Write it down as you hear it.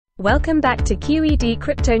Welcome back to Q.E.D.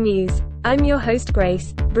 Crypto News. I'm your host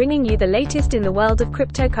Grace, bringing you the latest in the world of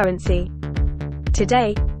cryptocurrency.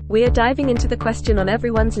 Today, we are diving into the question on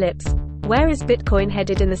everyone's lips: where is Bitcoin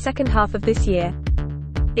headed in the second half of this year?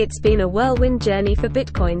 It's been a whirlwind journey for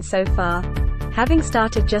Bitcoin so far. Having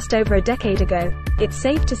started just over a decade ago, it's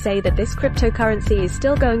safe to say that this cryptocurrency is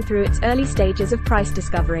still going through its early stages of price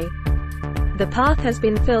discovery. The path has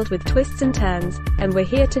been filled with twists and turns, and we're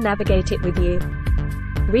here to navigate it with you.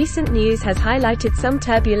 Recent news has highlighted some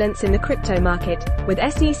turbulence in the crypto market, with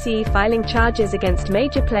SEC filing charges against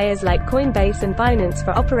major players like Coinbase and Binance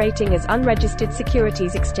for operating as unregistered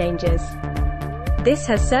securities exchanges. This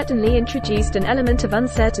has certainly introduced an element of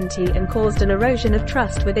uncertainty and caused an erosion of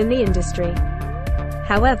trust within the industry.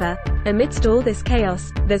 However, amidst all this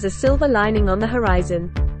chaos, there's a silver lining on the horizon.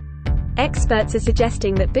 Experts are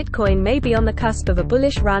suggesting that Bitcoin may be on the cusp of a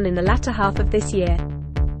bullish run in the latter half of this year.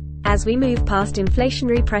 As we move past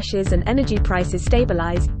inflationary pressures and energy prices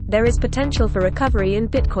stabilize, there is potential for recovery in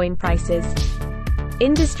Bitcoin prices.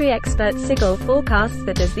 Industry expert Siegel forecasts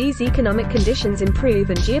that as these economic conditions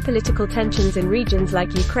improve and geopolitical tensions in regions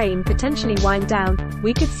like Ukraine potentially wind down,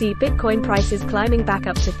 we could see Bitcoin prices climbing back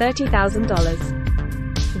up to $30,000.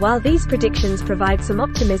 While these predictions provide some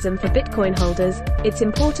optimism for Bitcoin holders, it's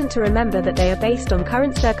important to remember that they are based on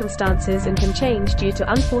current circumstances and can change due to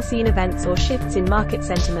unforeseen events or shifts in market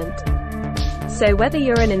sentiment. So whether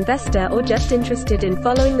you're an investor or just interested in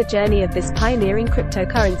following the journey of this pioneering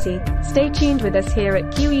cryptocurrency, stay tuned with us here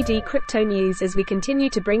at Q.E.D. Crypto News as we continue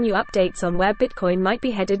to bring you updates on where Bitcoin might be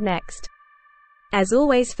headed next. As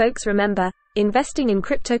always folks, remember, investing in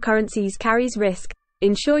cryptocurrencies carries risk.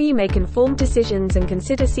 Ensure you make informed decisions and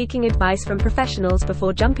consider seeking advice from professionals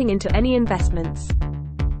before jumping into any investments.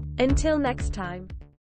 Until next time.